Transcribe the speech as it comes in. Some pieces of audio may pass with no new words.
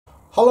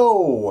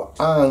Hello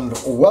and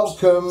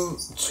welcome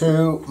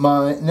to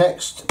my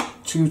next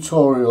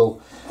tutorial,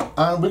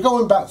 and we're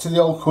going back to the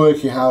old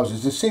quirky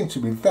houses. They seem to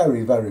be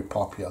very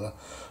popular,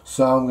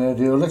 so I'm going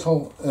to do a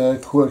little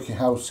quirky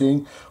house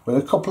scene with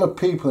a couple of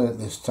people in it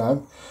this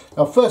time.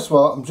 Now first of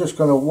all, I'm just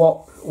going to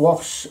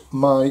wash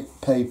my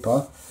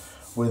paper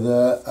with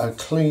a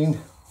clean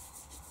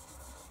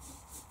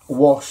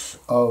wash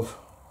of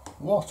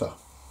water,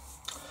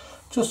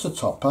 just the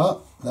top part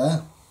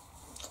there.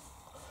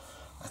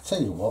 I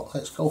tell you what,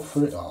 let's go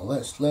for it all.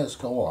 Let's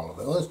go all of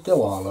it. Let's do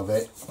all of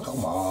it.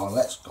 Come on,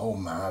 let's go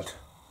mad.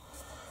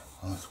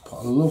 And let's put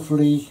a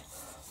lovely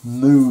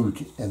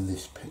mood in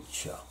this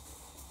picture.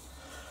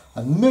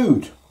 And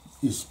mood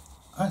is,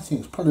 I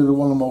think, it's probably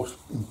one of the most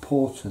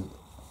important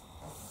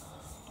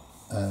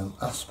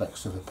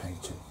aspects of a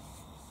painting.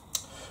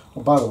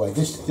 Well, by the way,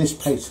 this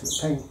paper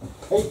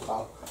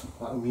that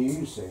I'm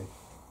using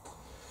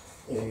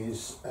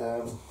is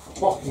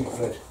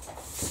Bockingford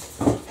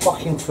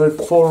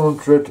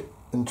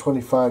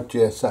 425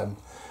 GSM.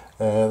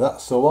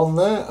 That's the one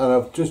there, and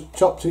I've just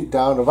chopped it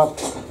down. I've had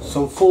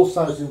some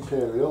full-size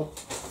Imperial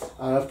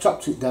and I've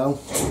chopped it down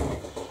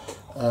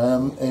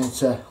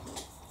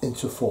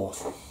into four,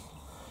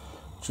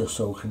 just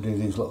so we can do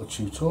these little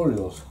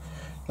tutorials.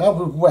 Now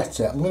we've wet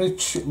it, I'm going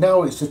to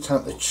now it's the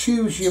time to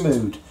choose your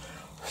mood.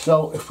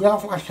 So if we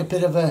have like a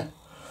bit of a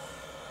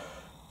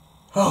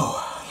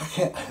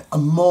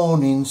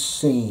morning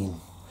scene,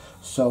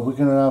 so we're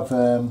going to have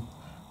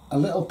a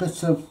little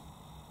bit of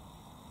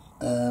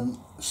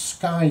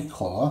sky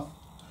colour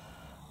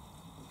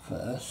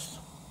first,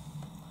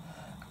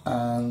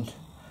 and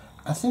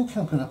I think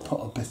I'm going to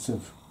put a bit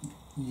of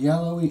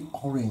yellowy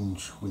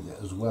orange with it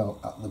as well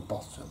at the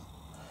bottom.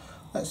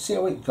 Let's see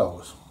how it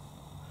goes.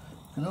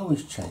 You can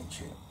always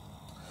change it.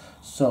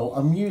 So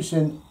I'm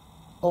using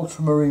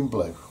ultramarine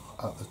blue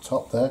at the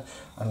top there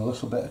and a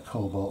little bit of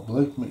cobalt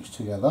blue mixed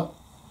together.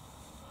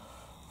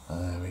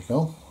 There we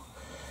go.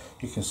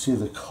 You can see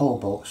the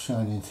cobalt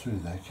shining through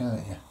there,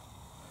 can't you?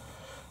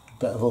 A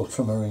bit of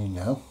ultramarine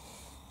now.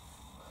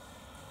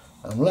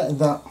 I'm letting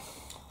that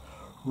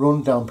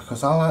run down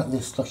because I like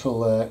this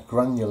little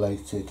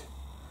granulated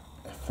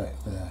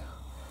effect there.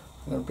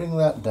 I'm going to bring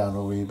that down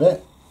a wee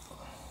bit.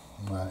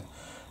 Right.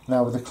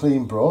 Now with a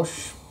clean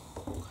brush,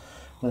 I'm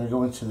going to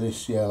go into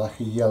this, like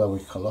a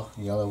yellowy colour,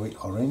 yellowy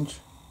orange.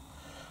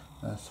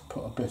 Let's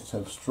put a bit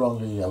of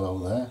stronger yellow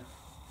there.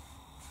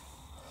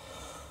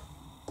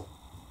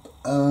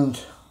 And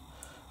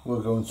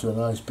we'll go into a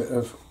nice bit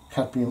of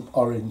cadmium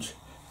orange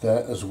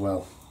there as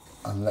well,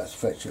 and let's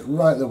fetch it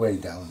right the way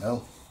down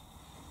now.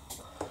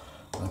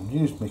 And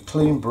use my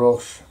clean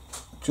brush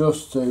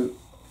just to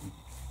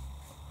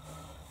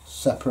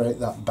separate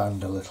that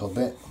band a little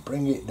bit,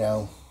 bring it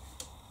down.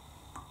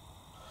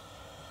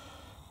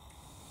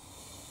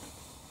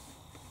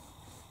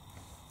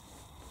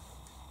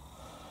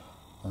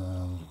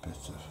 And a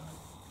bit of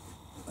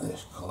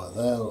this colour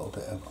there, a little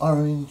bit of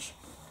orange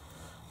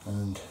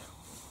and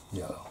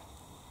yellow.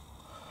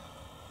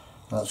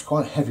 That's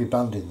quite heavy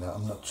banding that.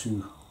 I'm not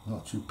too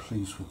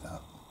pleased with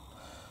that.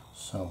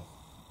 So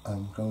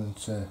I'm going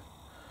to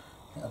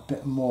get a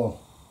bit more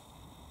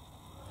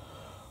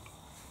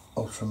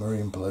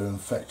ultramarine blue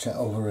and fetch it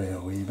over here a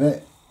wee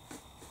bit,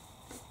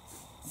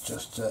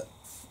 just to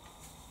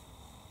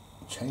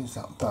change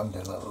that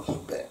banding a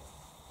little bit.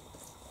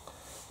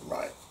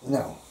 Right,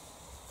 now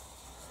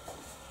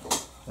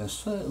there's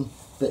certain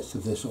bits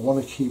of this I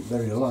want to keep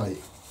very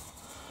light,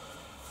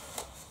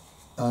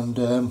 and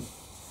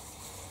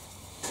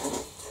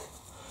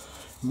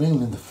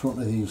mainly in the front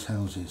of these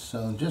houses, so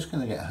I'm just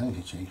going to get a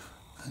handkerchief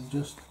and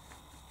just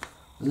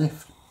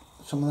lift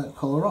some of that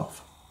colour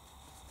off.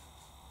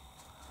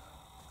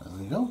 There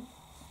we go.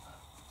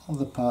 All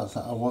the parts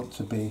that I want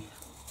to be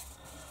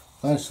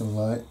nice and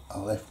light,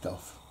 I'll lift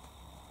off.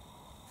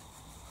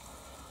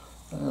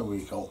 There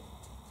we go.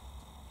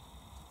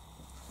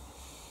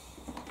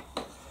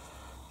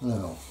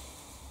 Now,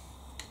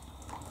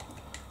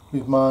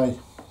 with my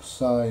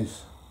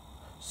size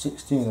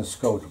 16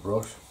 Skoda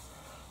brush,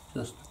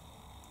 just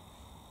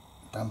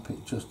damp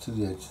it just to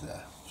the edge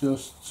there,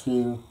 just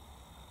to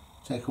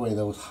take away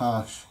those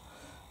harsh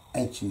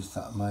edges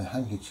that my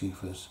handkerchief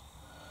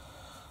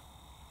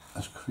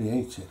has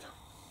created.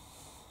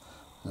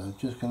 So I'm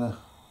just going to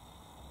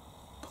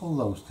pull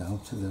those down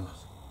to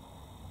those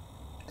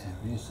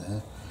areas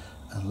there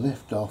and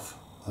lift off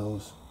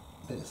those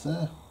bits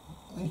there.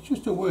 It's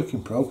just a work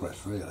in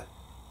progress, really.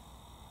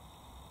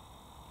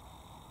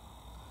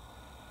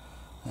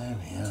 There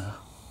we are.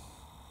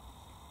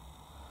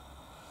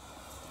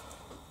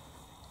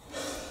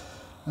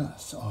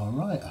 That's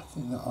alright. I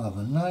think that'll have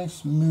a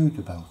nice mood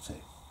about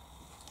it.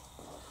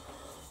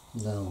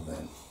 Now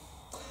then,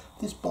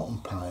 this bottom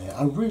part here,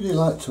 I really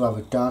like to have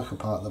a darker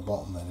part at the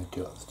bottom than I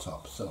do at the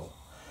top. So,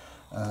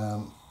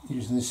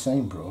 using the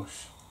same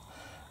brush,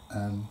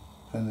 I'm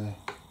going to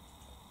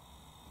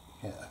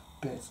get a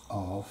bit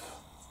of,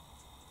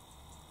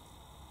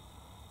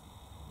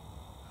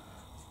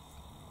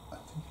 I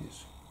think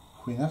it's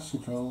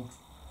quinacridone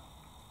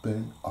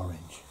burnt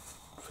orange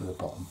for the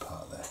bottom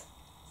part there.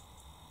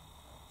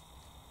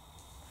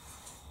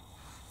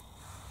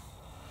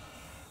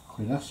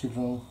 Queen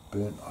acetal,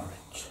 burnt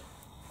orange.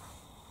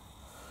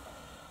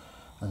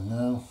 And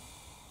now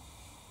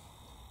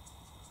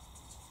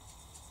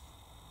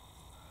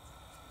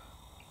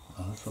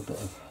a little bit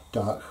of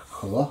dark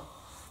colour.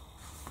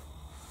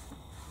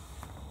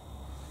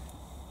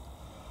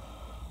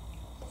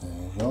 There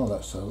you go,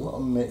 that's a little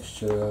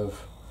mixture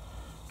of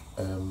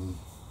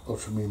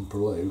ultramarine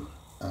blue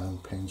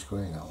and Payne's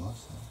grey now.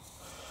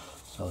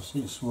 So I see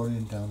it's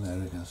running down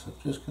there again, so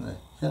I'm just going to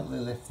gently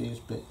lift these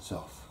bits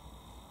off.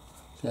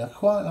 See, I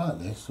quite like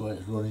this, the way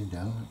it's running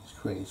down. It's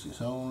creating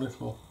its own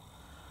little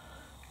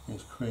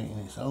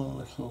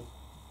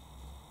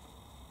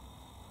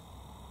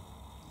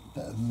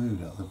bit of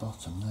mood at the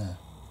bottom there.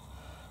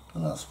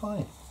 And that's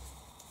fine.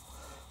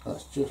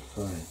 That's just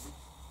fine.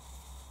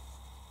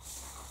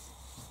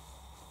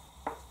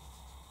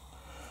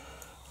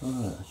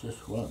 Alright, I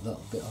just wipe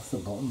that bit off the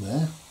bottom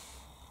there.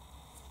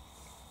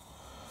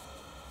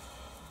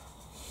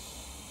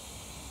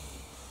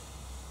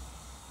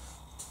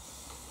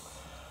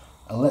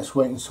 And let's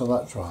wait until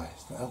that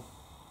dries now.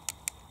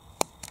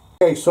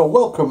 Okay, so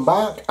welcome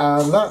back,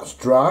 and that's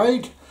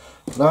dried.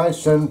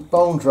 Nice and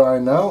bone dry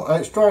now,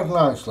 and it's dried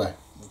nicely.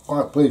 I'm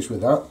quite pleased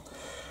with that.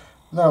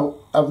 Now,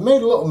 I've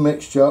made a little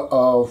mixture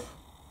of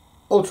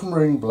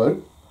ultramarine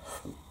blue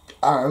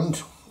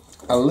and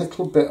a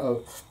little bit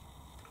of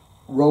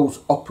rose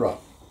opera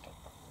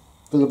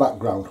for the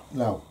background.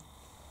 Now,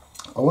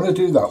 I want to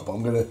do that, but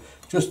I'm going to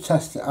just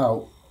test it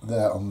out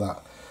there on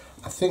that.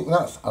 I think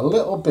that's a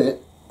little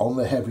bit on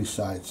the heavy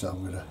side, so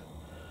I'm going to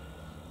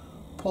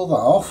pull that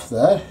off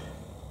there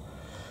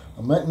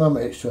and make my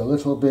mixture a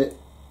little bit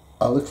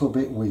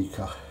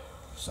weaker.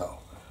 So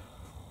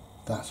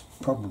that's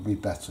probably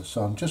better.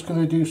 So I'm just going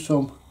to do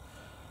some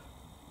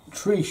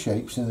tree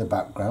shapes in the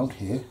background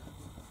here,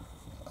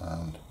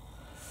 and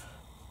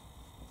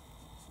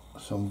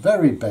some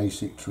very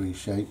basic tree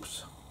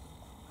shapes.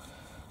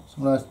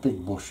 Some nice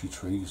big bushy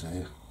trees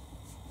here.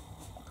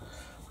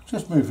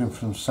 Just moving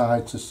from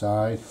side to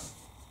side,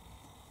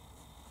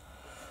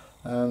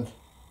 and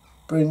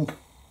bring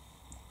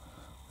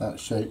that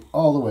shape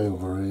all the way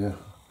over here.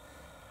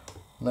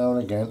 Now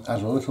and again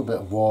add a little bit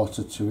of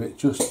water to it,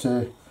 just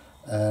to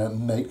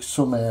make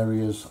some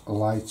areas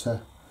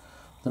lighter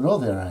than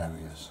other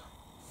areas.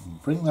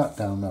 And bring that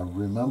down. Now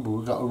remember,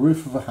 we've got a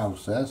roof of a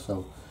house there,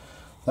 so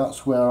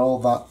that's where all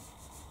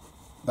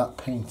that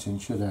painting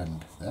should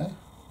end there.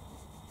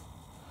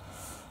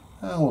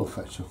 And we'll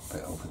fetch a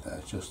bit over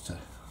there just to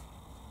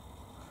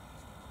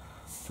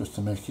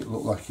make it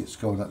look like it's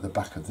going at the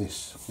back of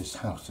this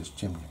house, this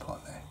chimney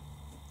pot there.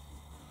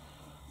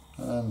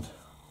 And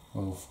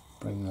we'll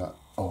bring that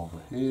over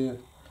here,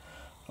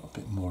 a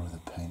bit more of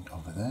the paint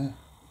over there.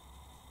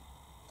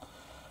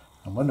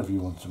 And whenever you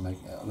want to make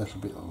it a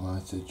little bit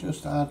lighter,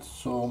 just add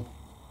some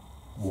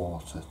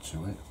water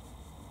to it.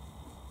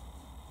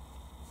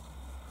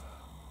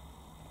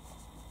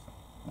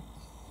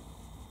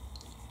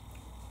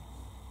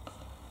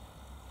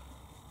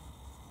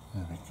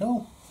 There we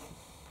go.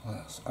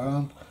 That's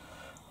on.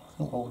 I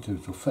think what we'll do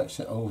is we'll fetch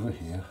it over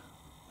here.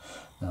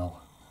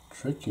 Now,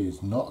 trick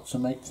is not to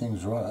make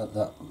things right at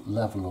that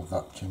level of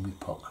that chimney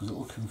pot, because it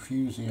will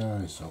confuse the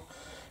eye. So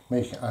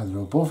make it either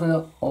above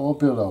it or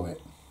below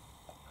it.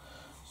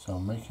 So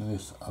I'm making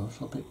this a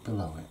little bit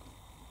below it.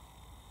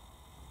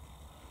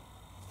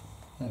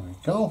 There we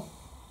go.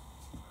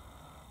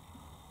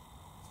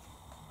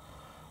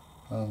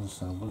 And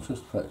so we'll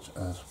just fetch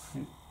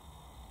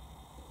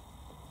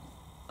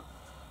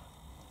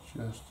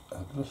just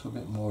a little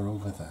bit more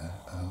over there,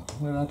 and I'm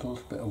going to add a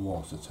little bit of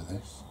water to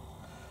this,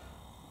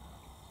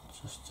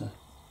 just to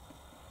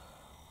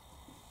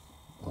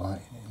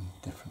lighten it in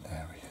different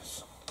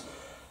areas.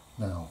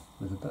 Now,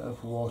 with a bit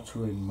of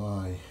water in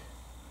my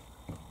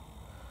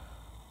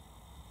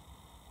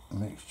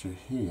mixture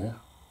here,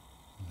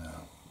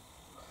 now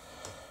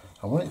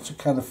I want it to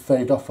kind of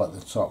fade off at the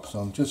top, so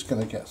I'm just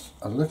going to get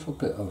a little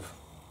bit of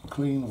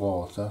clean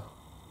water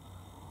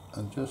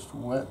and just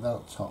wet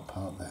that top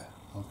part there.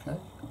 Okay,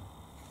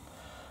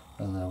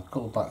 and now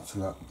go back to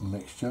that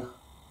mixture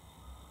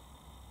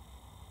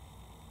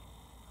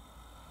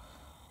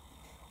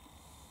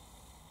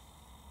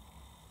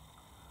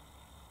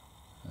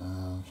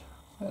and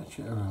fetch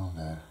it around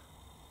there.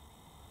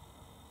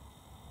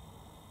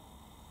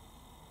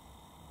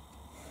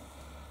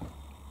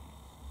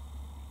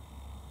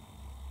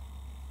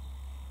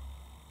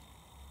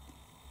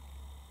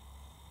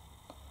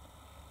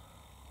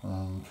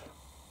 And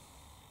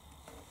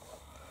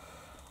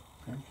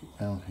bring it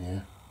down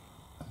here,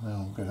 and now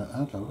I'm going to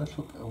add a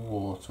little bit of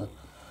water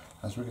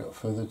as we get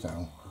further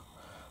down,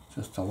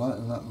 just to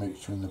lighten that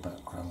mixture in the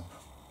background.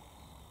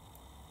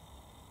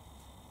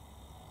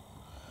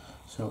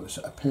 So it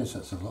appears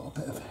there's a little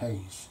bit of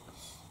haze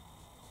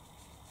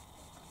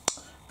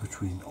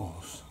between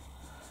us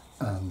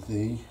and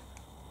the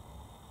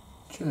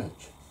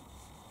church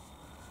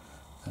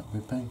that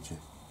we're painting.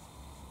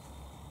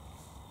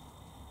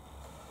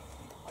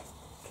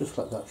 Just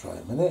let that dry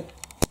a minute.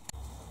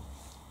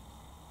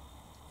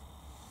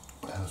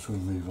 as we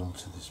move on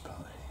to this part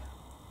here.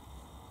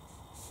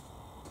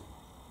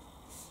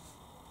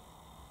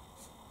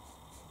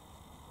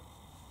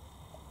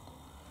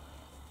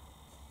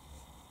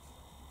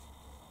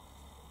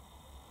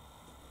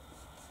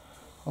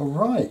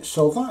 Alright,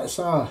 so that's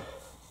our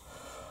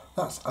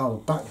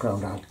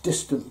background, our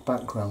distant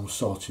background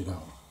sorted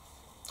out.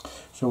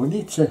 So we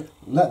need to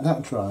let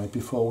that dry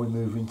before we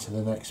move into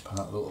the next part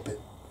a little bit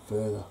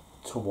further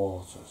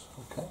towards us.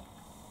 Okay,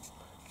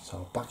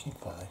 so back in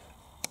 5.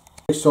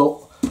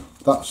 So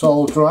that's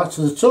all dry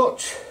to the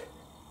touch,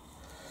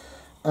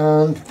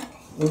 and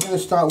we're going to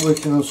start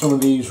working on some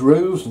of these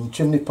roofs and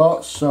chimney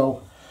pots.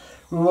 So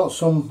we want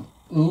some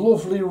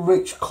lovely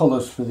rich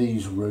colours for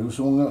these roofs.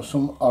 We've got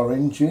some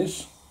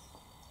oranges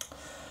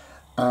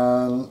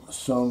and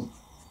some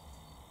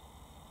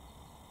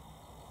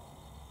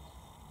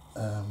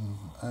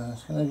I'm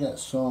just going to get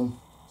some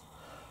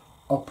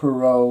opera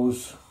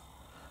rose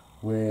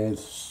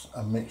with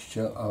a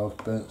mixture of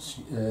burnt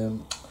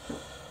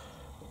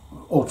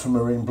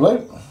ultramarine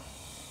blue,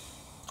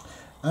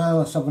 and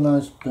let's have a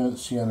nice burnt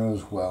sienna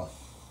as well.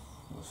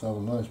 Let's have a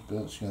nice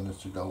burnt sienna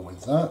to go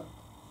with that.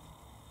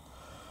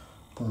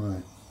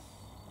 Right,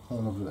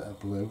 I'll have a bit of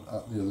blue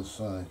at the other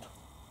side.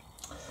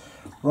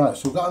 Right,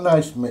 so we've got a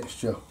nice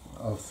mixture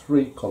of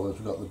 3 colours.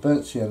 We've got the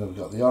burnt sienna, we've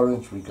got the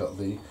orange, we've got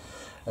the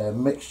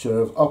mixture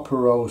of opera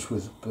rose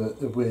with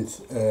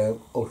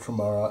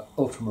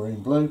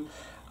ultramarine blue,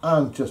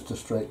 and just a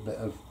straight bit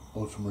of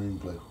ultramarine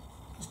blue.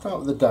 Let's start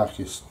with the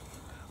darkest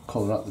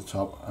colour at the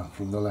top and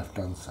from the left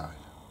hand side.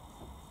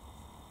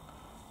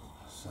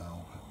 So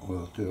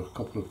we'll do a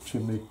couple of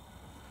chimney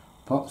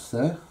pots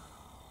there,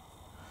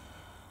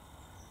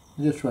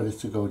 just ready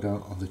to go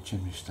down on the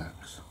chimney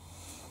stacks.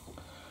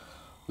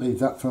 Leave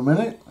that for a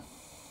minute,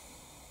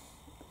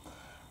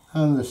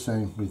 and the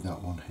same with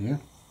that one here.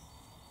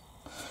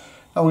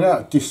 Now we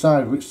have to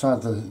decide which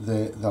side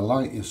the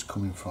light is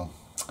coming from.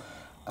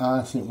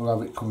 I think we'll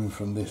have it coming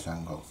from this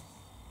angle.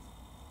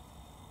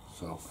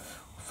 So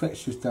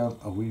fetch this down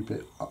a wee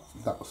bit up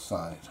that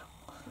side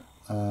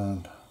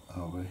and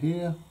over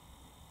here,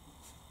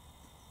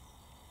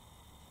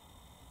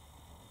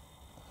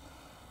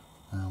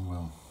 and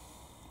we'll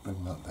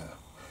bring that there.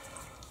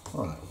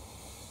 Right,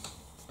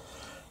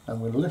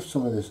 and we'll lift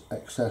some of this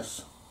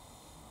excess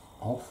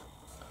off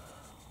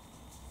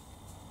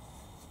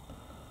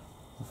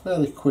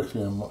fairly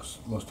quickly, I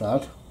must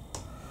add.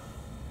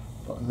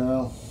 But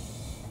now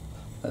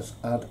let's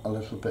add a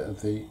little bit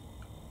of the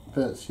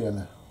burnt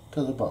sienna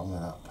to the bottom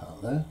of that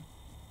part there,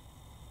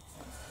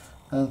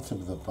 and to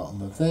the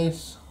bottom of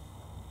this,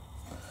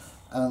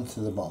 and to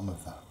the bottom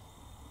of that.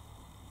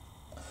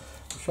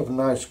 We should have a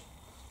nice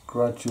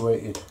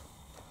graduated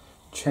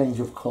change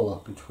of colour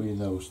between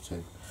those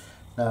two.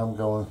 Now I'm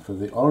going for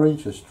the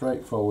orange, a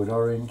straightforward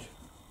orange.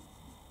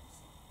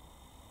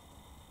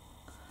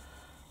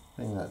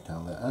 Bring that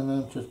down there, and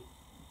then just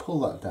pull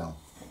that down.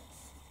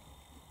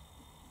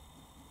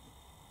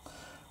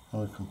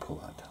 And we can pull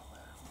that down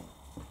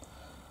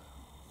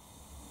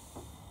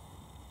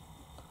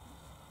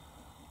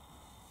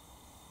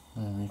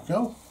there. There we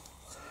go.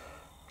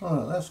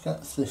 Alright, let's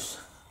get this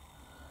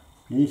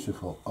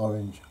beautiful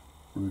orange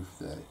roof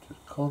there.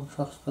 Just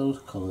contrast those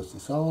colours.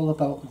 It's all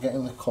about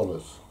getting the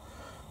colours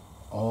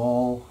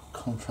all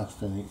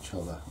contrasting each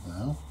other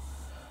now.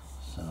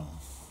 So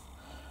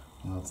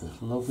we'll have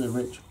this lovely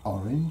rich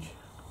orange,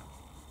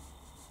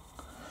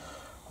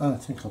 and I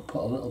think I'll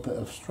put a little bit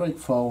of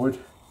straightforward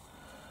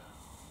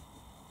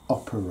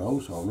opera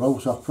rose, or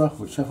rose opera,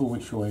 whichever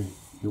which way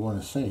you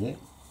want to say it.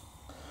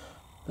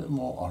 A bit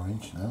more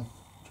orange now,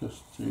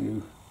 just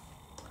to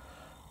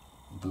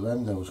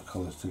blend those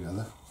colours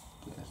together.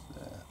 Just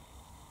there.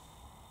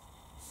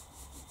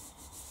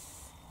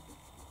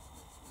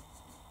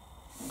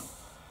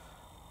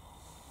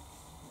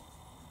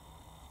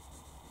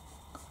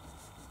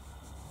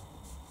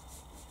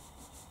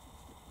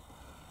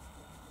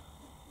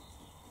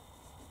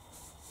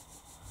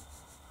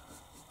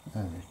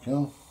 There we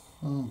go.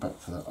 And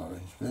back to that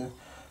orange bit.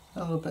 A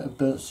little bit of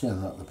burnt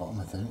sienna at the bottom,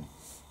 I think.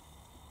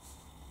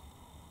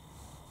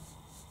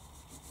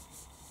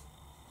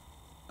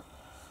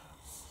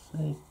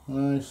 See,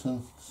 nice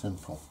and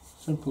simple.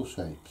 Simple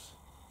shapes.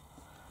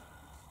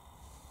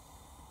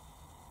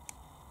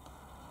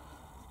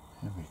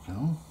 Here we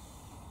go.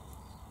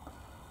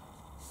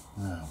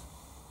 Now,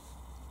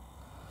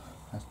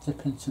 let's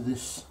dip into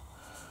this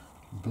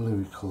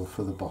bluey colour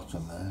for the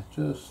bottom there.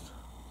 Just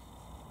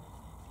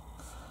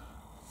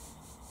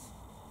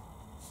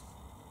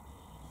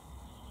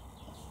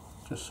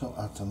so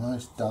it adds a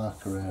nice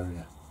darker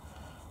area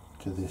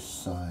to this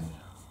side.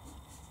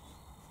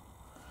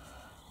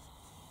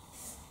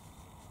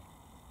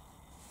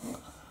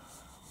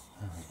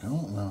 There we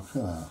go. Now for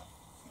that.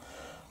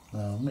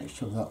 Now a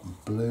mixture of that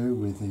blue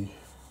with the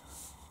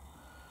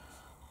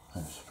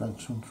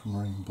French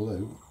ultramarine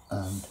blue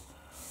and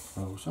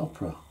rose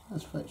opera.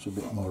 Let's fetch a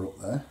bit more up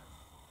there.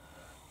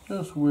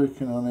 Just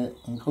working on it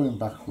and going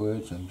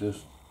backwards and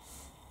just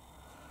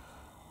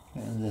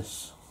getting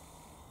these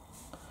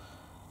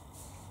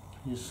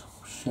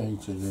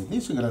shades in there.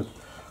 These are going to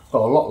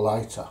Well, a lot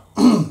lighter.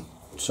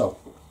 So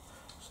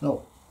it's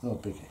no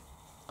biggie.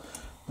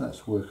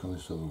 Let's work on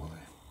this other one here.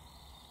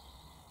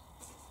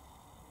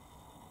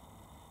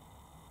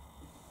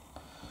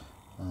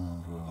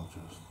 And we'll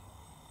just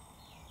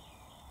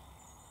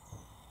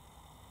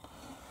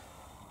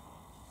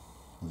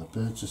the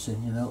birds are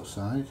singing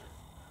outside.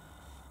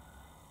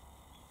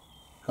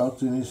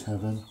 God's in his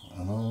heaven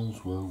and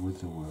all's well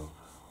with the world.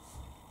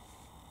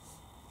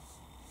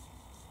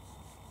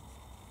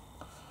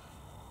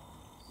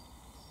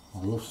 I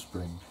love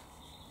spring.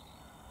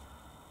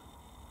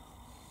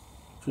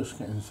 Just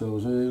getting into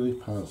those early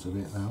parts of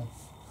it now.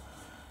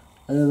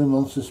 Early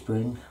months of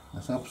spring,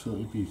 that's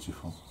absolutely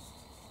beautiful.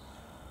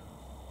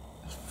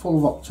 It's full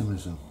of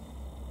optimism.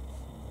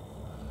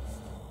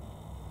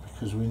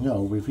 Because we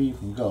know we've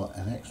even got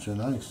an extra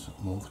nice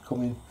month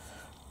coming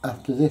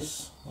after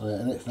this, or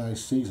an extra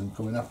nice season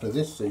coming after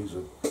this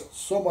season.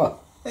 Summer,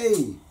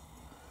 hey!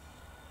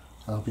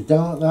 I'll be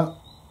down at that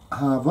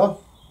harbour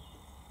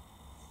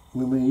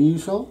with my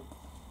easel,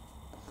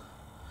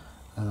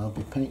 and I'll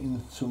be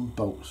painting some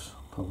boats,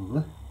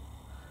 probably,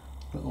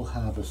 little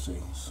harbour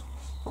scenes.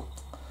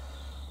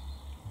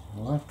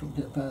 Life don't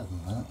get better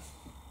than that.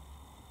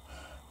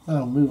 Now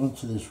I'll move on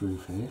to this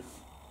roof here.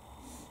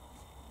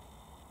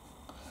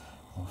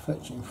 I'll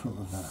fetch it in front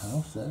of that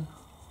house there,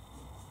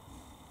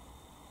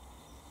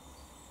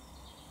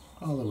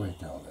 all the way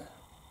down there.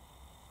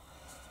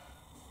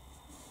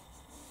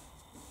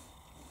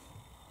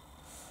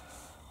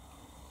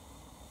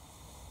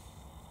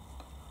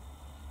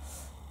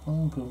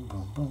 Boom, boom,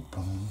 boom, boom,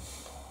 boom.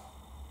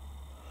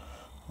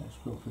 Let's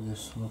go for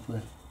this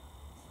lovely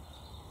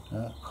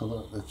dark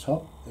colour at the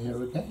top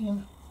here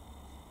again.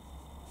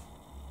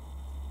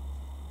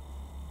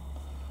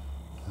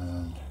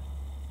 And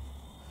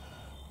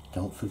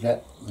don't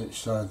forget which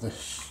side the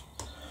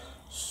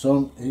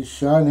sun is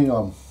shining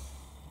on.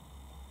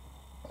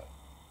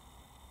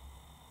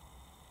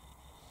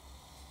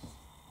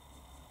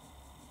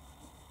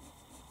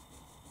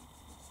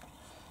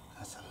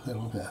 That's a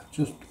little bit of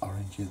just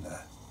orange in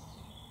there.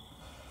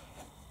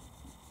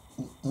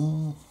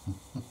 Down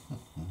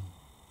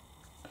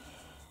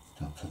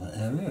to that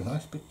area, a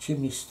nice big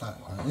chimney stack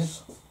like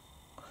this.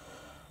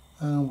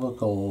 And we'll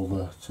go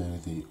over to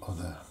the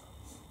other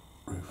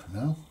roof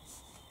now.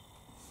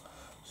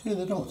 See,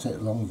 they don't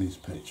take long, these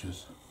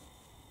pictures.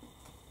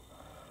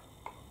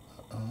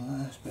 A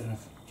nice bit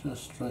of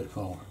just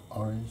straightforward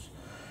orange.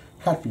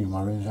 Cadmium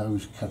orange, I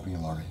use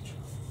cadmium orange.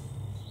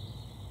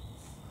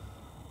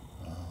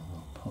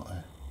 We'll put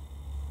a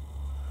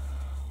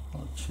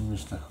little chimney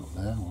stack up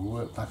there. We'll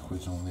work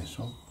backwards on this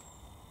one.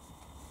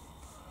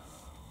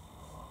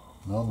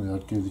 Normally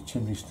I'd do the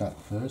chimney stack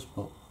first,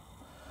 but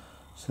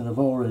since I've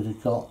already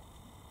got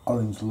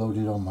orange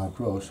loaded on my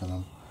brush,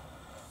 and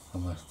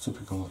I'm a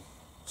typical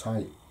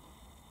tight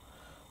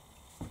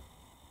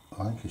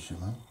Lancashire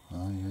man,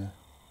 I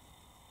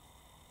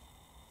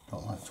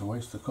don't like to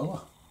waste the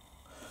colour.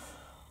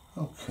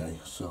 Okay,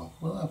 so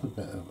we'll have a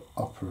bit of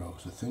opera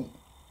rose, I think,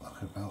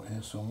 like about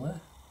here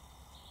somewhere.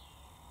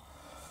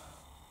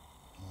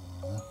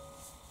 And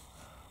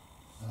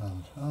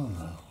I don't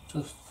know,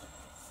 just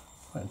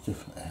quite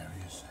different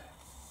areas there.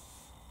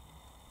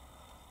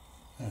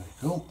 There we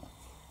go.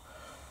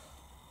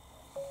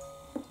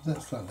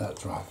 Let's let that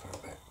dry for a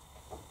bit.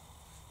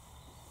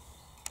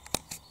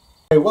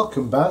 Okay,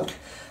 welcome back.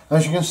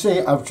 As you can see,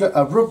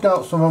 I've rubbed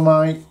out some of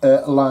my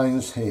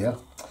lines here,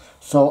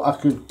 so I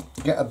could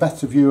get a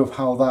better view of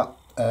how that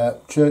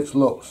church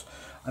looks,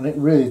 and it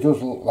really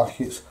does look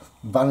like it's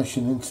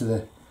vanishing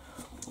into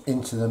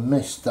the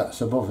mist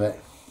that's above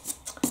it,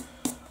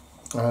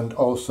 and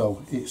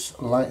also it's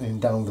lightening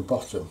down the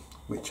bottom,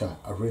 which I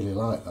really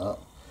like that.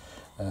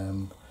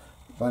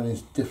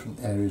 Finding different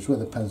areas where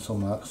the pencil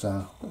marks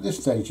are. At this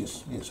stage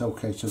it's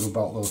okay to rub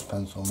out those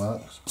pencil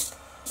marks.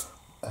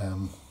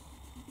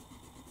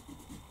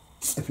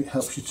 If it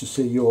helps you to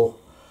see your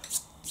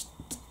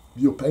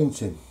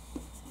painting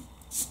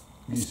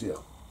easier.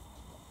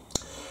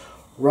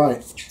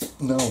 Right,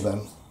 now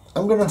then,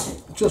 I'm going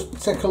to just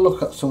take a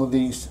look at some of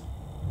these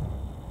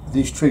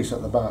trees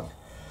at the back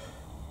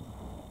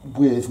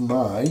with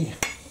my,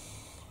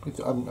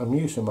 I'm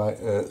using my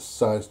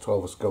size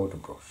 12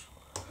 Skoda brush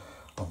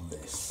on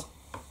this.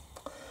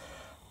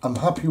 I'm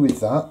happy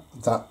with that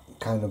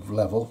kind of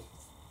level.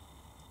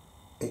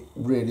 It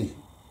really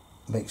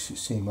makes it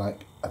seem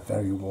like a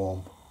very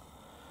warm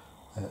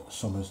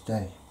summer's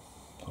day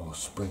or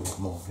spring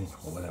morning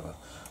or whatever.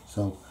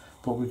 So,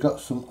 but we've got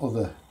some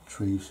other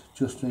trees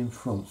just in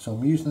front, so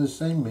I'm using the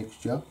same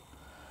mixture,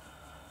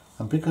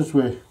 and because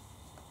we're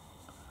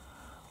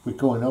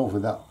going over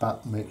that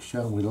back mixture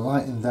and we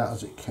lightened that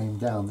as it came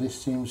down, this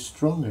seems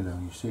stronger now.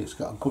 You see, it's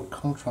got a good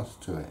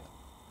contrast to it,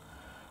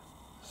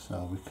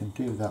 so we can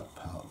do that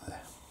part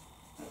there.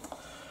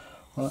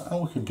 Well,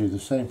 and we can do the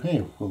same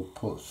here. We'll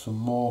put some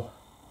more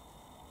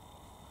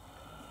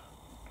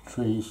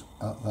trees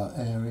at that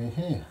area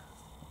here.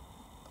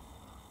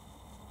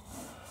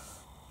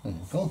 There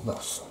you go.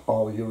 That's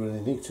all you really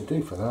need to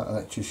do for that, and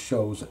it just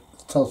shows, it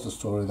tells the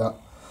story that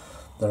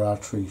there are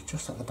trees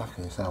just at the back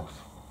of this house.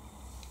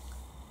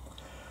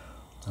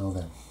 Now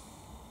then,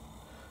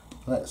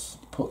 let's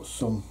put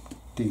some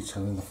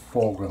detail in the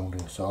foreground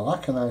here. So I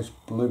like a nice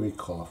bluey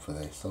colour for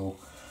this, so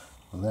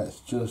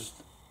let's just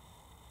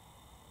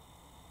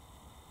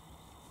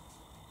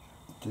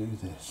do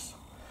this.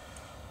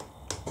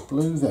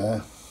 Blue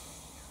there,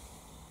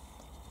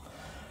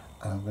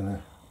 and I'm going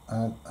to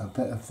add a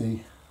bit of the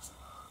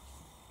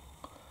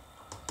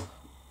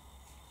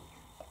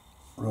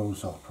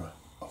rose opera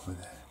over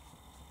there,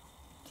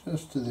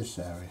 just to this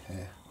area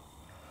here.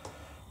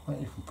 Might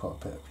even put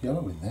a bit of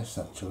yellow in this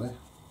actually,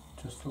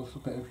 just a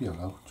little bit of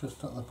yellow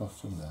just at the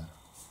bottom there.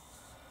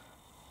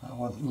 I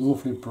want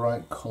lovely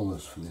bright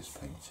colours for this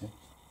painting.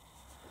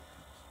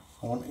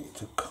 I want it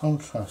to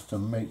contrast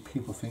and make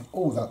people think,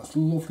 oh, that's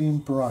lovely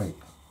and bright.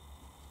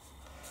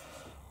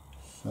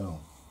 So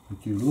we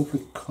do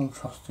lovely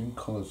contrasting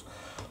colours,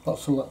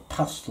 lots of like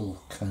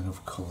pastel kind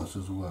of colours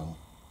as well.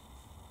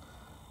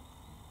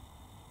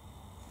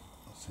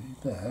 See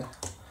there,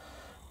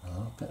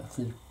 a bit of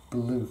the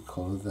blue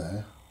colour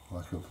there,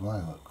 like a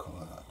violet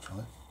colour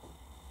actually.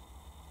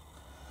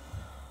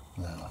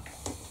 Now,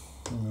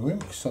 when we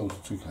mix those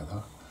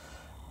together,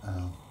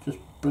 just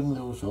bring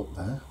those up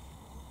there,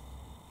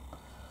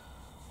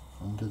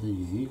 under the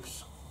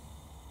eaves.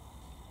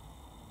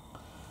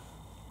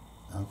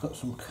 I've got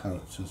some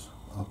characters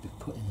I'll be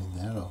putting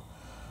in there. I'll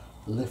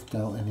lift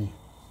out any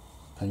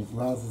paint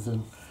rather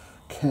than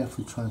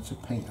carefully trying to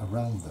paint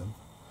around them.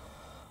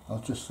 I'll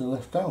just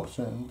lift out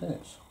certain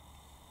bits.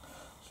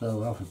 So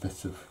I'll have a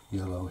bit of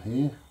yellow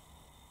here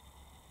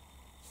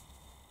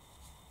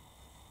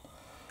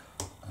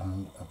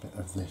and a bit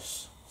of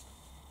this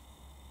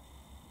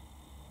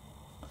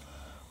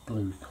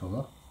blue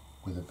colour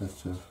with a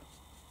bit of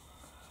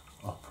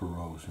opera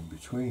rose in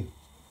between,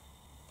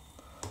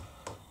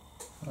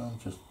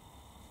 and just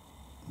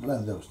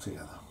blend those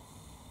together.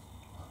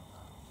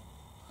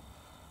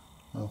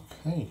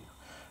 Okay,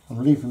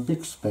 I'm leaving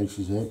big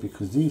spaces here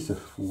because these are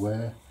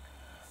where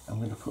I'm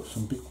going to put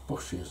some big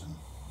bushes and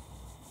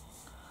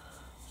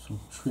some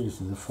trees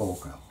in the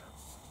foreground.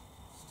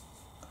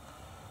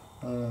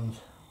 And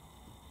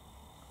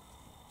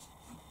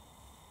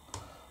I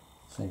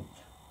think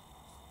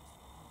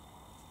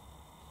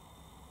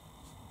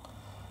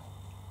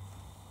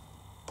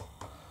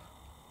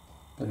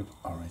a bit of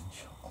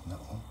orange on that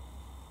one.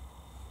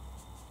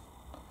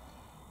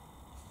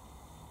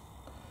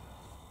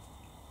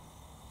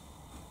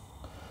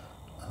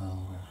 And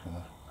we're going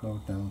to go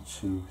down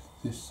to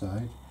this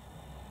side.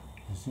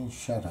 It's in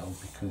shadow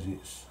because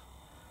it's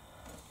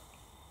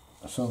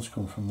the sun's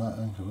come from that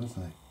angle,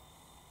 isn't it?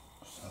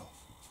 So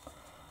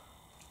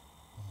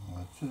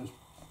I'll just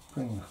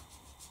bring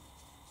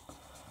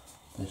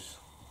this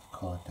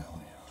colour down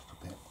here a little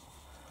bit.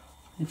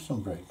 Leave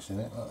some breaks in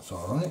it, that's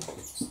alright.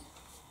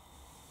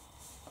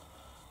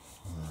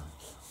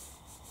 Right.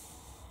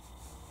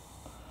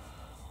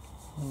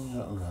 Bring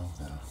that around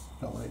there.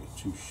 Don't want it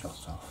too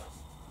shut off.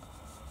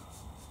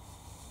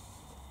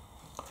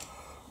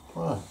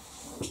 Right.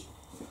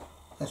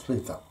 Let's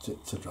leave that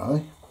to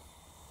dry.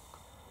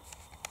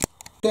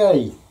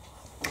 Okay,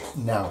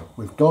 now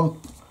we've done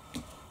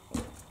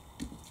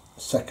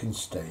second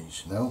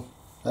stage. Now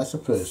that's the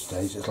first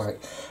stage. It's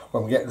like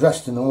when we get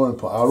dressed in the morning,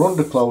 put our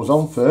underclothes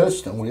on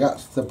first, and we get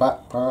to the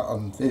back part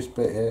on this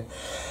bit here.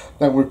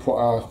 Then we put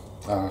our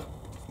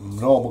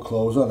normal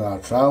clothes on, our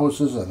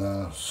trousers and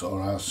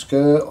our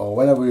skirt or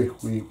whatever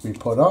we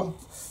put on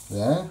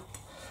there,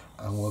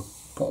 and we'll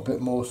put a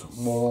bit more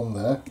on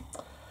there.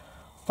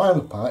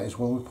 Final part is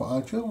when we put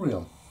our jewellery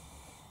on,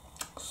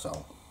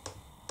 so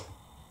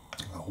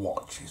our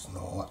watches and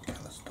all that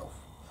kind of stuff.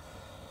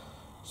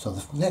 So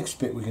the next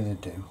bit we're going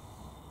to do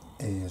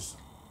is,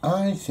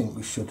 I think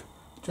we should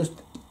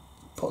just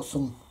put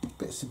some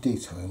bits of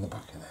detail in the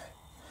back of there.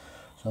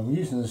 So I'm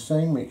using the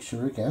same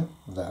mixture again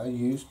that I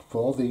used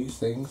for these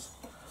things,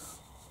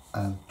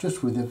 and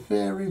just with a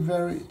very,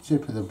 very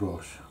tip of the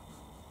brush,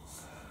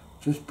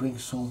 just bring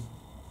some,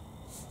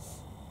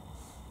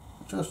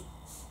 just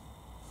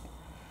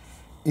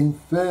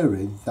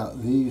inferring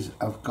that these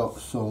have got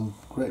some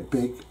great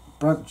big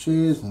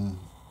branches and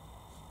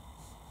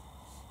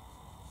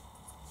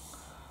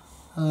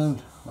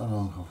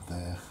along over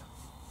there.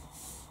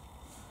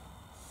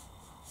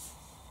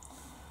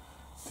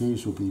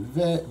 These will be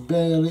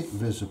barely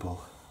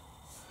visible,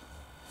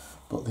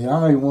 but the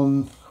eye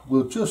one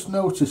will just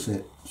notice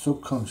it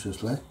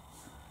subconsciously,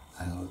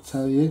 and it'll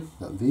tell you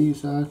that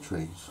these are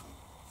trees.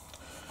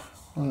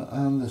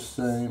 And the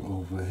same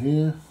over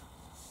here.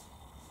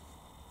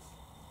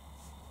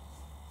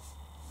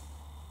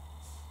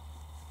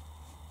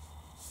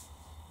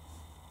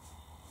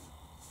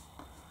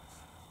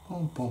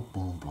 Boom, boom,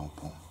 boom, boom,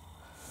 boom.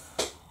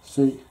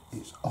 See,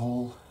 it's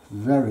all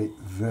very,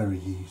 very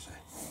easy.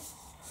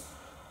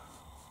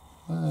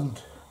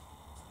 And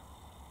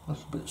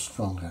that's a bit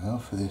stronger now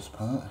for this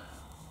part.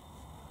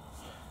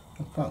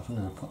 In fact, I'm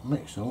going to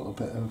mix a little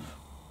bit of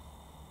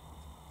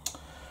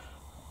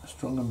a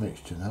stronger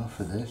mixture now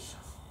for this.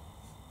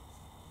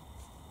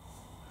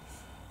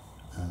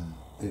 And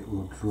it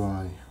will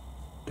dry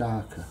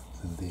darker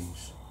than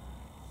these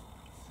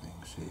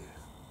things here.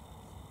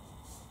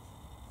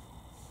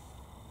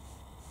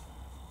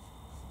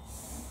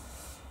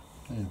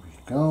 There we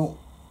go.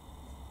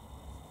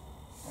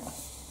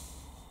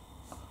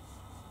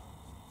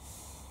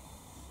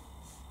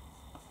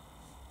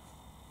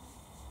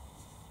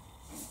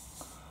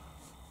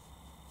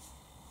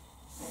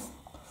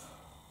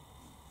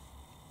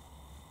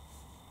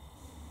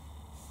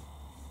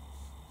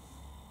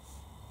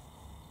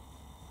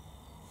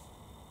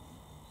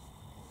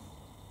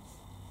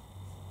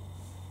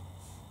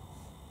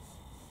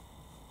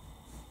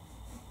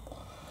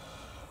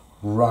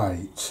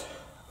 Right,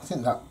 I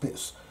think that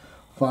bit's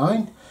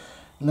fine.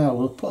 Now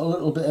we'll put a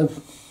little bit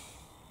of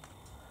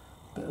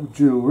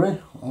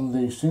jewellery on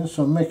these things.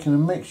 So I'm making a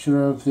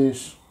mixture of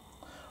this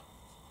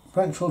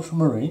French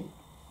ultramarine,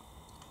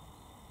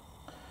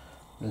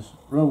 this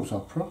rose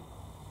opera,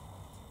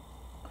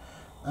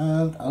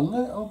 and a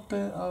little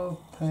bit of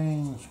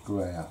Payne's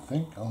grey, I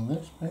think, on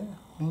this bit.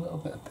 A little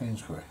bit of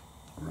Payne's grey.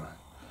 Right,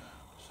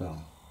 so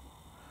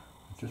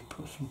I'll just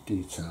put some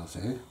details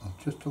here,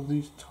 just on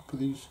these top of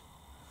these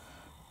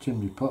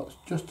chimney pots,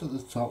 just at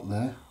the top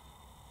there,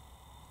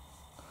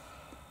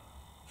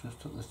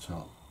 just at the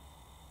top.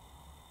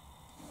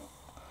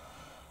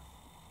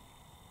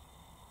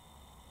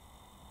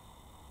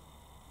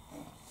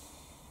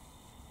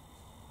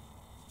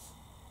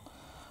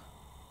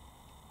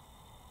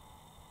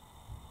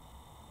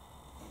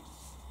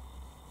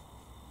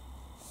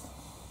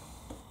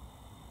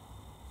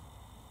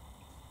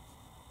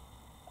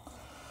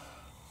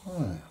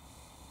 Right,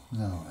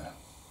 now then.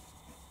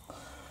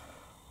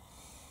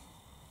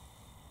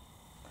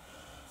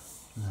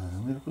 Now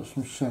I'm going to put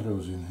some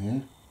shadows in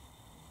here.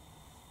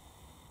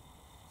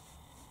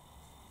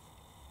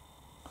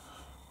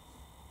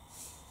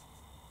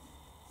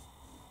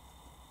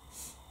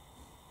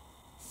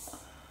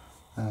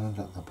 And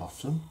at the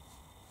bottom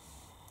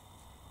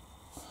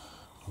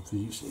of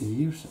these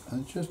eaves,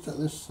 and just at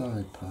this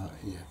side part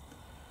here.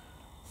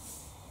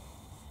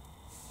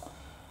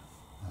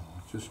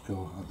 I'll just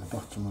go at the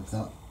bottom of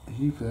that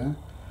eave there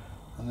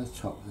and the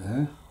top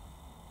there.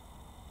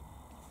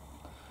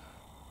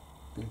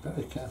 Be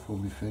very careful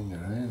with my finger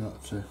here,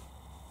 not to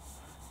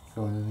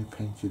go in any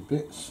painted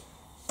bits.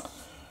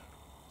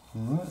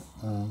 Alright,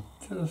 and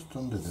just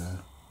under there.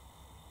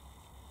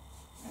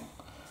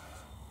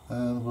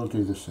 And we'll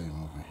do the same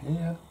over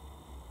here.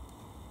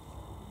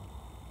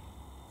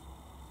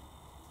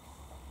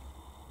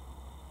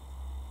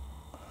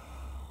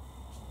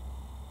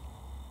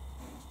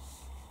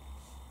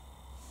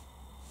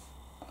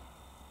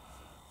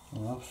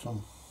 We'll have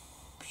some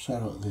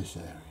shadow at this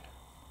area.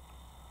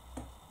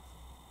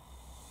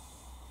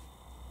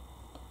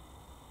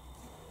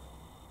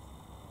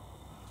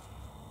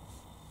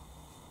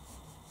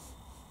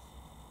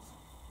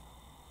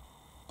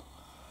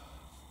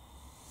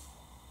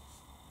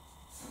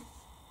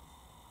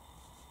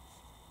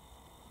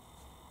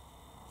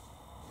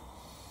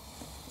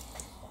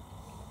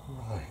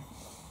 Right,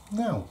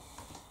 now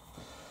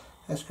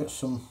let's get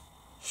some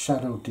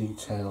shadow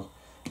detail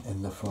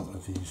in the front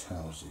of these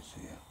houses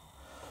here.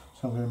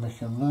 So I'm going to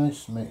make a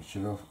nice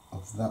mixture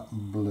of that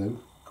blue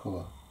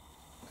colour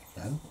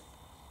again.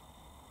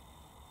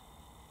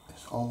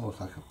 It's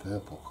almost like a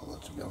purple colour,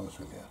 to be honest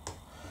with you.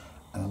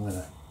 And I'm going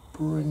to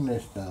bring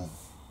this down.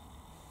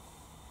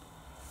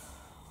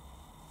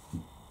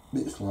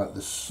 It's like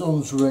the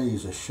sun's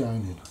rays are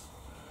shining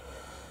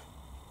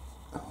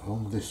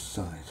along this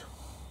side.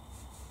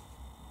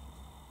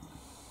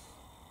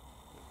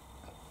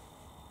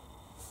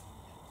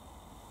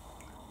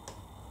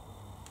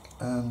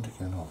 And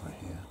again over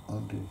here,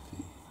 undo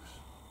these.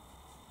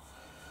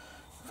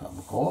 In fact,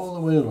 we'll go all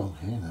the way along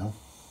here now.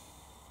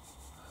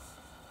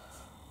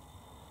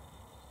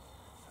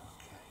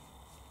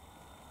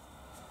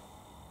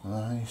 Okay.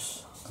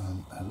 Nice,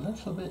 and a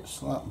little bit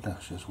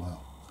slapdash as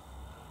well.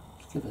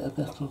 Just give it a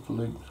bit of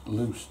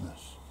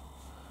looseness.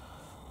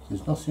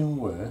 There's nothing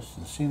worse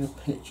than seeing a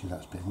picture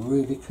that's been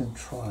really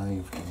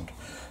contrived and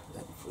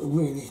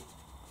really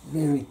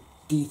very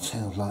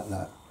detailed like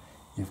that.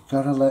 You've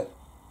got to let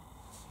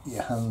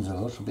your hands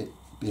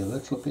be a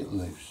little bit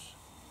loose,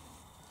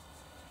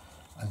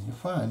 and you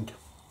find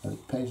that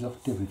it pays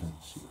off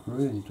dividends. It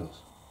really does.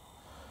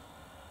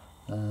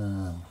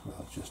 And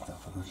we'll just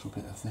have a little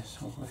bit of this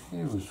over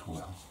here as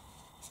well.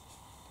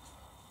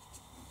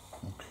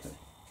 Okay,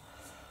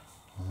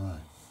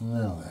 alright,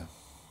 now then,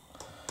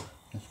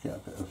 let's get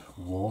a bit of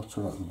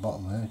water at the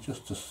bottom there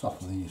just to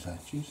soften these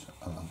edges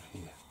along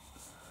here.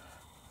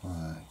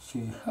 Right,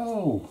 see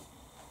how.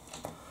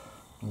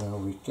 Now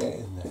we're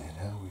getting there,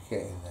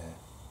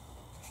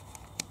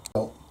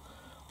 So,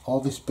 all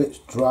this bit's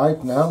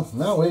dried now.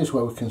 Now here's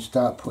where we can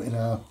start putting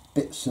our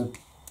bits of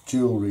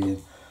jewellery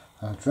in,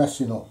 our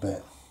dressing up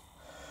bit.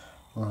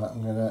 Right,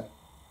 I'm going to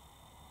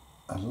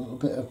add a little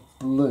bit of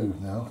blue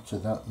now to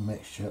that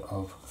mixture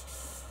of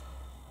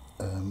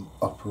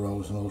opera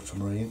rose and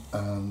ultramarine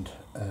and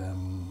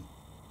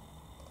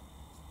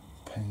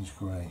Payne's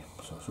grey.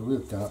 So it's a real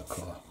dark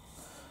colour.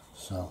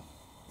 So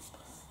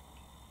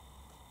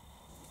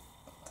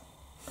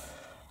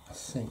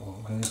think what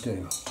I'm going to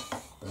do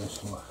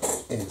personally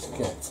is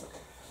get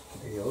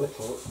a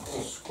little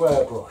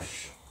square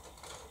brush.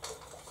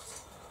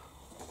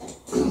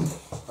 A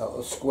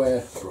little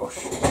square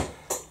brush.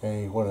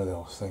 One of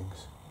those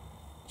things.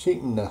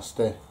 Cheap and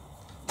nasty,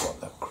 but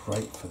they're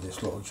great for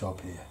this little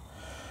job here.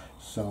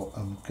 So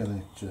I'm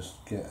going to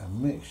just get a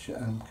mixture.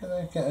 I'm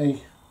going to get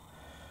a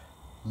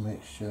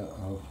mixture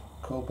of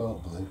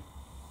cobalt blue.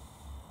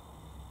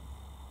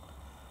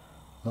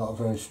 Not a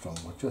very strong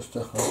one, just a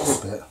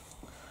little bit,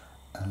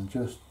 and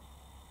just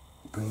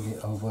bring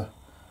it over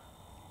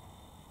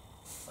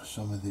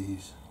some of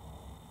these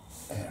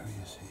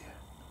areas here.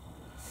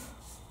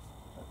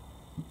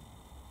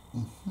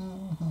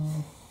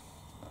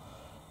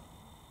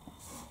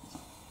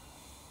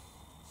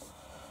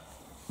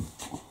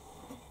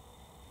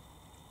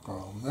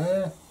 From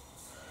there.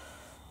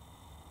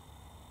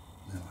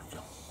 There we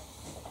go.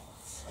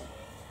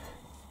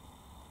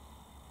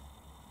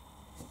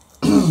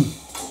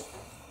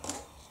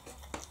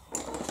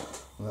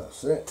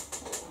 That's it.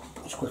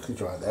 Just quickly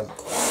dry them.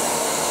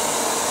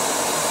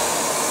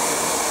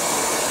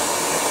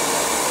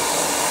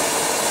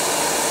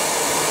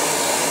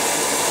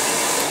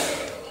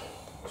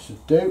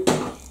 Should do.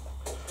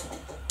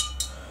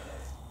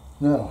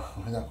 Now,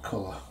 with that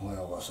colour,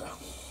 where was I?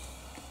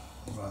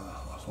 Right,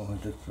 that's what I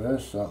did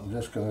first, so I'm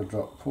just going to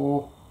drop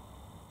 4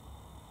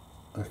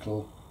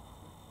 little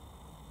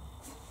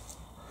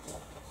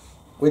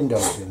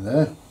windows in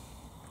there.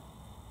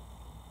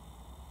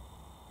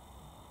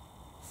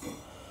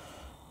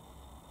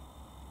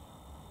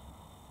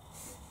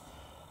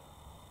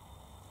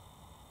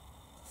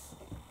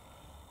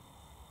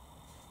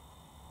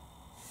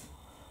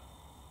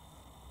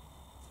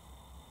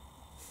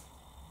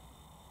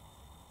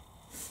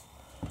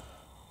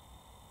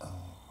 I'll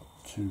put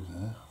 2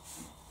 there.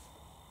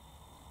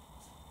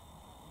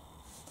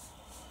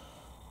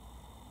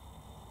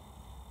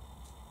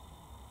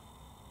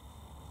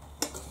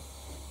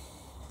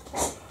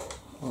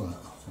 Alright, I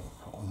think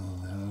I'll put 1 in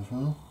there as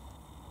well.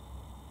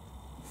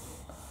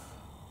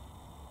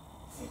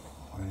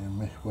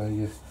 Where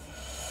you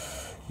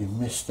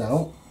missed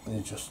out, and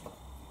you just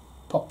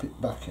pop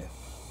it back in.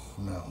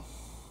 Now,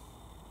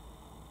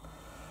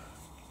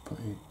 put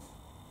it,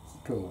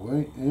 go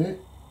away here.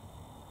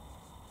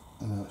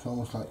 And it's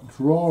almost like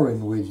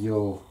drawing with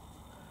your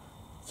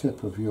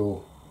tip of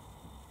your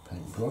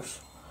paintbrush.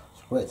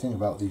 It's a great thing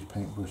about these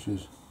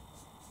paintbrushes.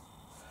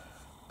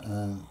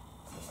 I'm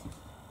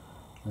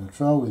going to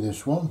draw with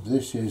this one.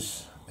 This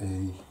is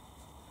a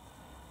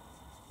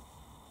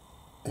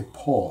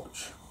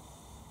porch.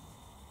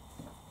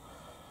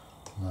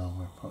 Now I'm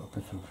going to put a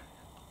bit of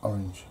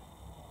orange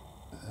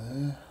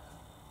there.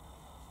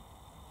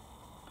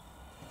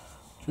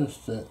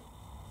 Just to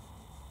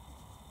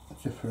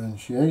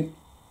differentiate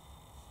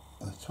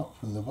the top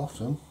from the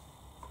bottom.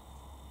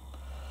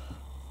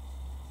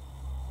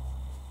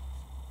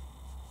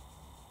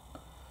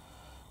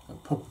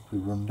 It'll probably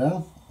run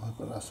down,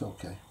 but that's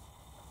okay.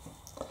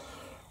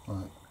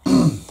 Right.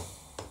 And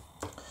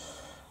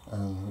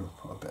I'm going to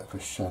put a bit of a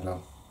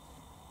shadow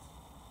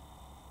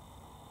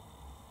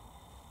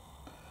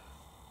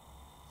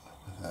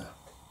over there.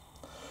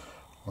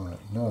 Right,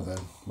 now then,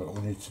 what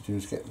we need to do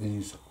is get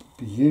these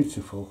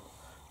beautiful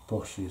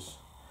bushes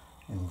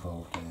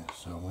involved here.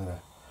 So I'm going to,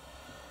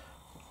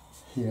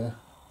 here,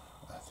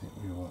 I think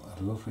we want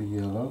a lovely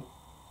yellow.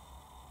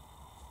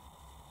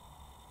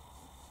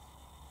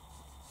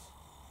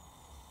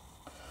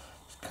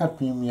 It's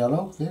cadmium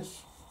yellow,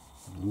 this.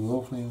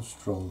 Lovely and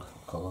strong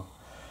colour.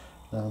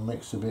 Now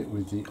mix a bit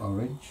with the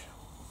orange.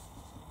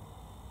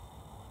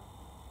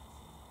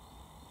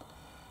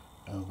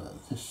 How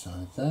about this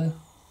side there?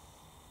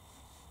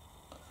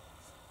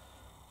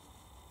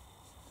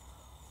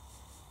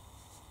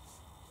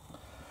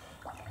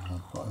 And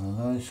I've got a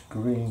nice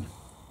green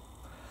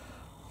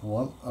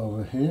one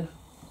over here.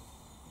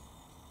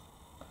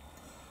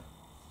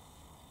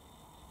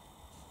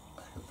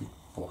 Like a big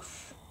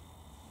bush.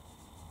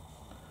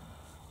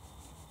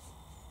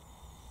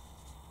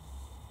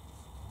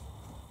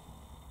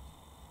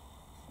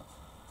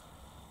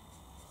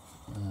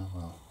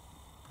 Well,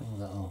 bring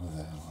that over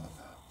there like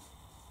that.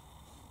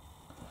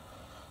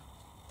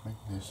 Bring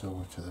this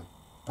over to the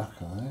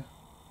back of there.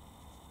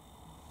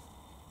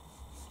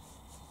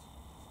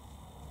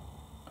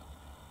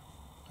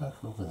 Back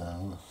over there,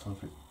 let's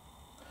have it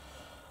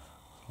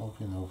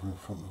sloping over in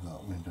front of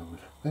that window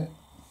a bit.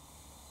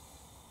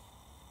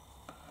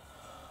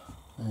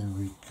 There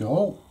we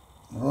go.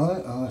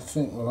 Right, and I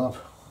think we'll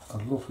have a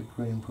lovely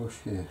green brush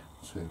here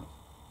too.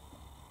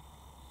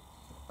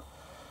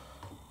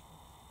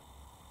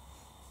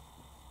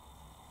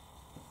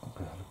 I'm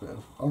going to add a bit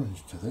of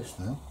orange to this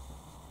now,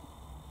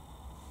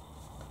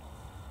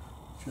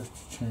 just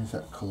to change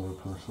that colour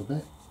up a little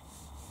bit,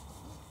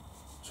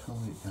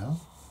 tone it down.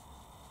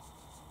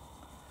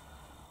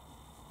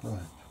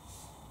 Right,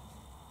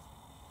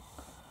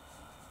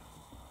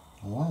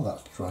 and while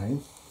that's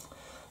drying,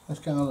 let's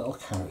get our little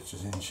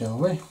characters in, shall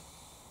we?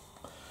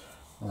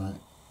 Right,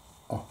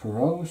 opera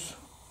rose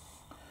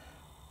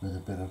with a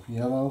bit of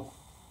yellow,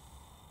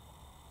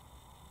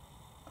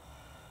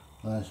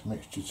 Nice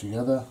mixture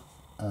together,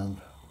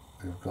 and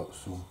we've got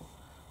some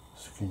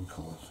skin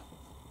colours.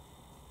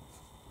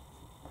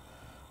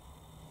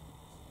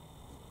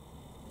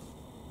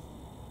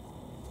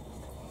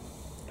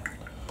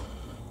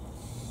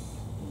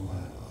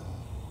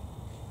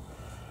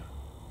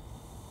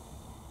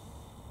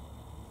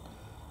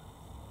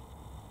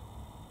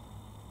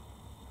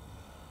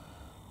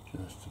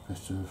 Just a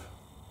bit of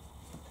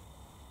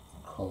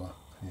colour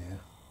here.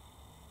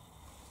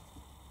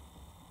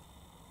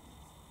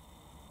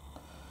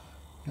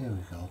 There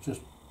we go,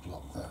 just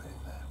block that in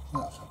there.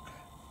 That's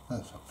okay,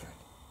 that's okay.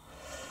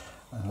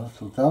 And a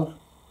little dog,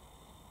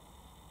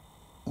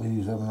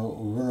 he's having a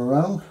little run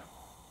around.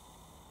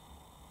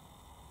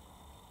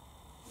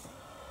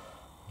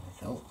 There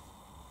we go.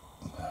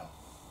 Now,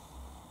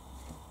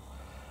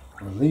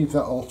 we'll leave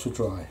that all to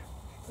dry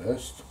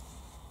first.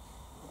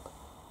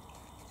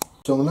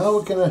 So now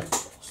we're going to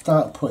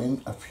start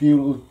putting a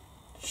few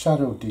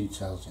shadow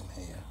details in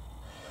here.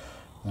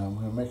 Now I'm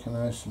going to make a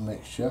nice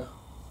mixture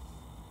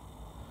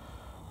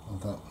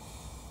of that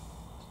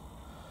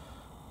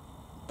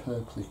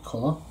purpley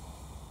colour.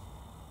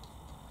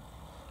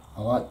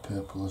 I like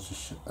purple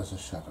as a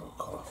shadow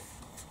colour.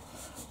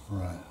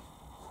 Right,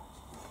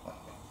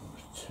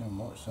 too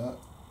much that.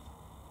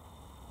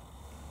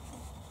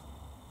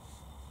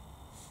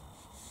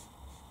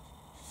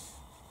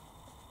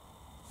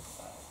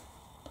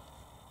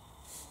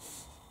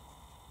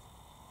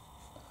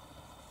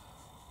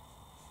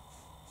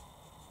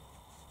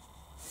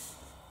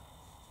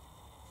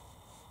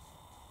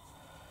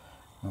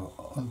 Now,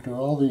 under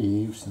all the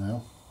eaves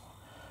now,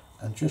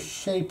 and just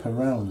shape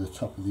around the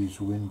top of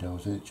these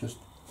windows. It just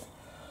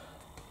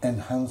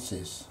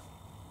enhances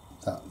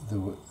that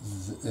the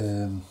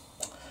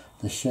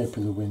shape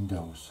of the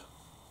windows.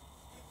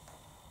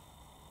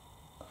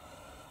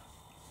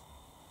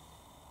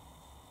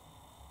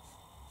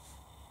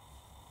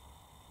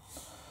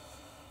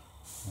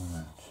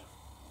 Right.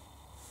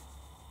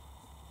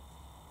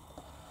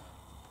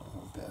 A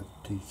little bit of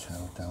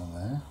detail down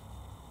there.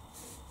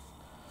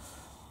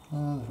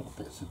 And little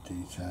bits of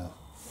detail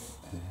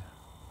here,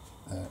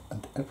 there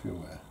and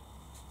everywhere.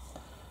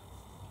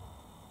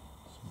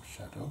 Some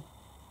shadow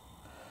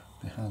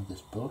behind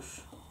this bush.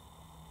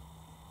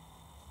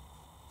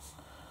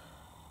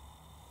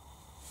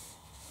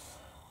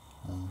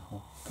 And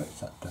we'll fix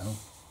that down.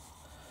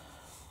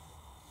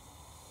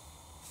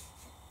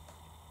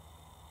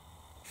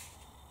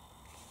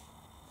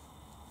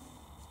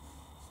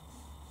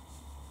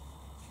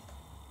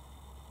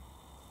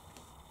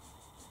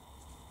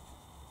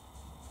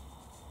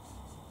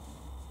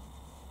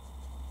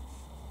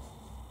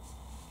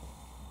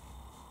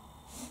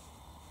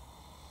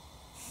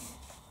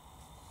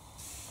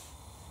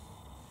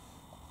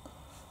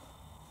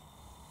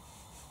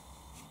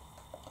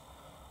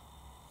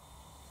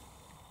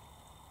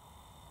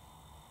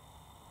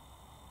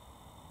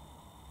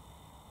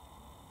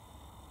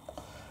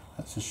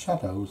 That's the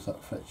shadows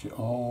that fetch it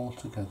all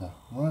together,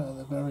 right at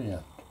the very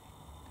end.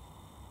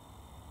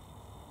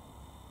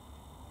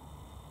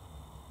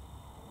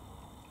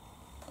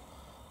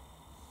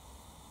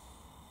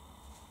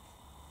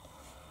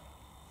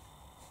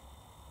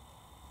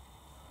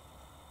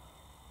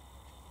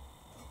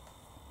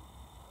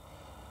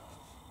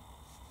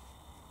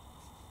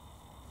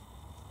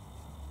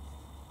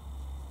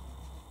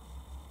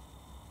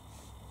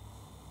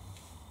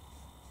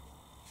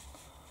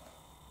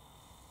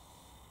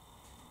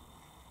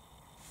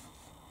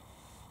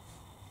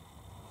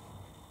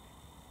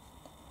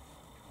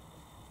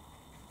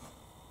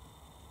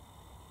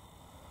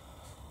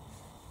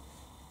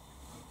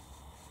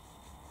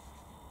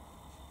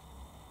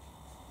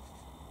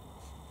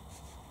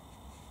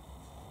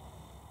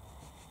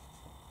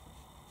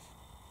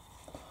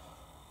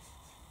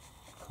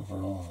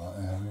 Cover all of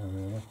that area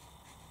really.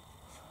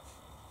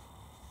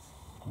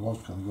 I was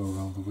going to go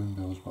around the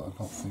windows, but I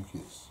don't think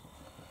it's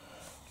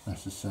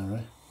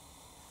necessary.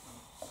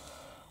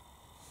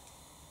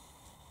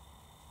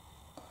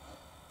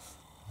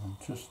 And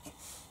just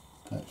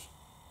fetch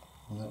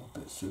little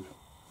bits of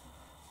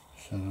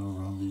shadow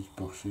around these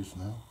bushes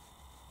now.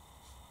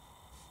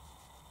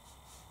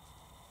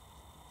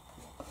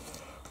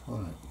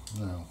 Right,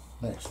 now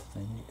next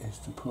thing is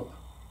to put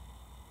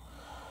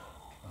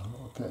a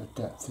little bit of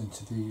depth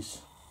into these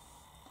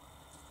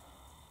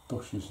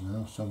bushes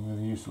now, so I'm going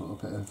to use a little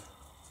bit of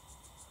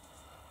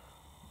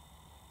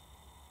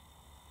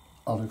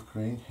olive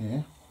green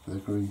here for the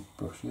green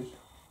brushes.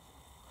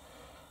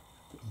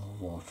 A bit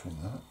more water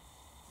in that.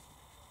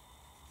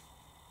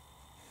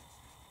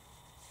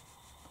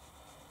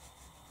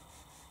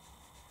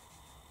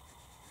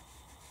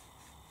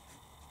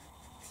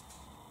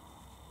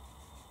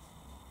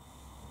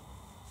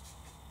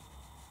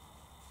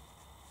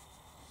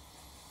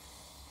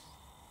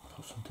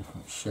 Put some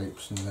different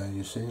shapes in there,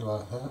 you see,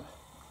 like that.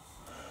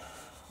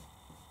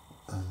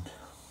 And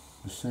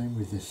the same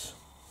with this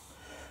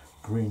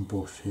green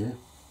bush here.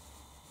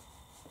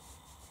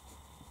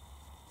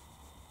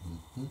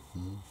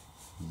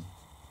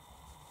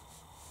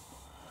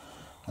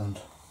 And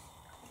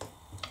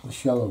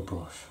this yellow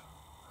brush,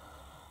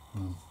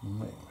 Make a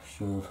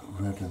mixture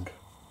of red and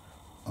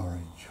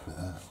orange for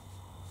that.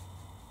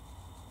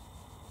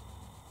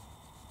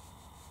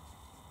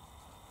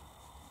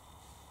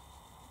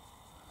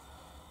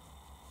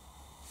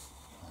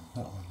 And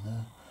that one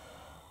there,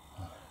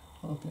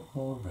 a little bit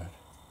more red.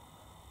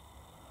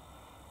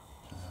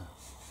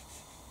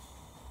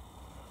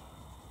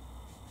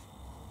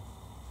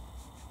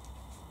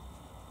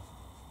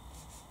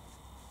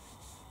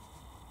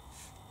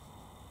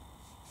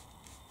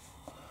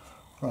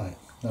 Right,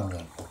 now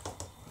then,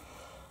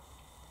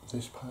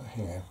 this part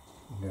here,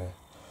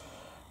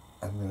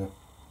 I'm going to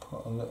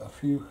put a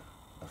few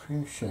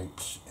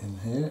shapes in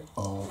here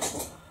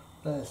of,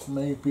 let's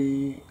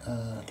maybe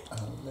add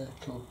a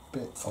little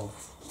bit of,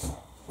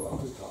 what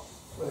have we got?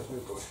 Where's my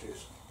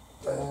brushes?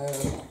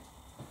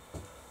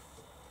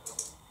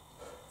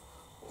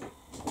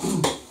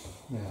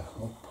 Yeah,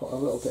 I'll put a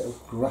little bit of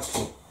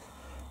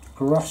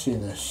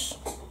grassiness,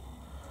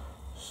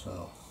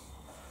 so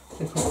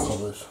different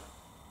colours.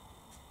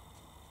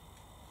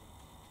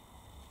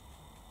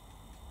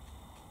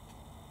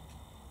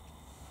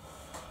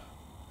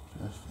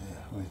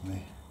 With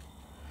me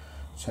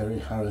Terry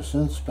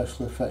Harrison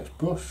Special Effects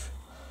brush.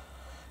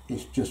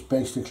 It's just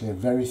basically a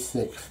very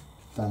thick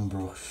fan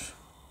brush.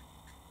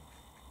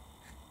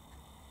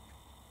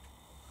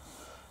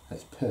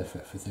 It's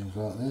perfect for things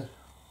like this.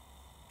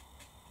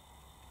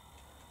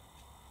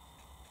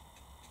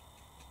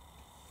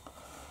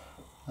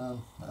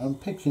 I'm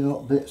picking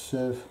up bits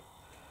of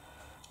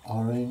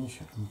orange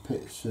and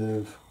bits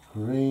of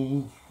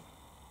green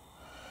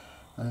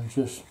and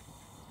just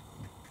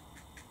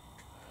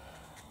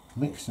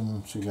mix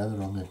them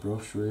together on my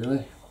brush,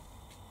 really.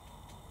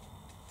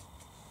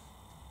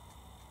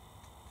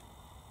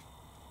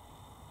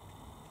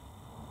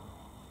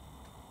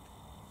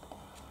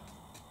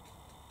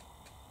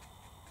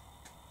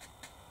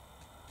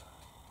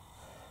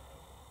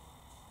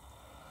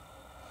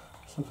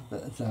 Let's have a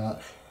bit of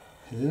dark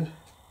here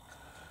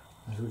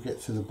as we get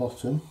to the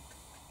bottom.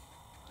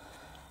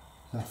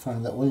 I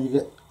find that when you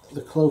get,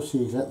 the closer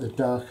you get, the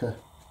darker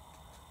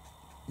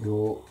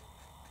your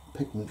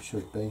pigment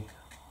should be.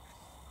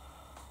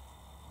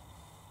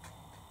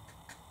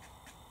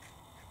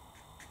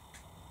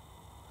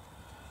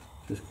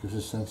 Just gives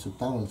a sense of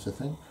balance, I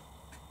think.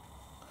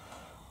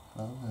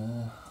 Oh,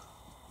 yeah.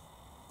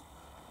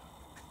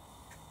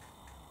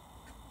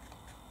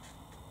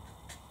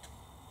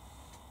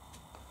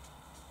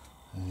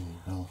 There you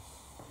go.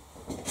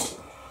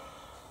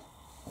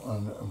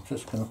 And I'm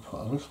just going to put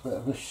a little bit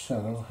of a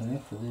shadow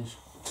here for these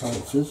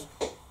characters.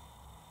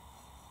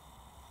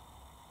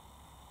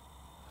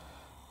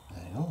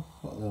 There you go,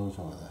 put those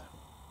over there.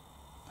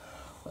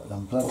 Let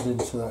them blend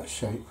into that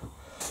shape.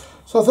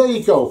 So there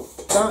you go,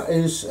 that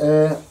is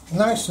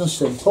nice and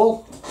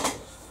simple,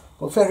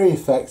 but very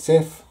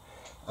effective,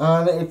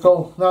 and it'll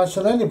go nice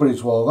on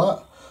anybody's wall,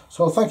 that.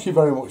 So thank you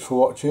very much for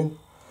watching,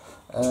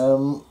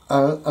 and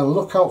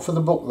look out for the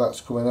book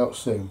that's coming out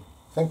soon.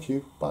 Thank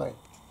you, bye.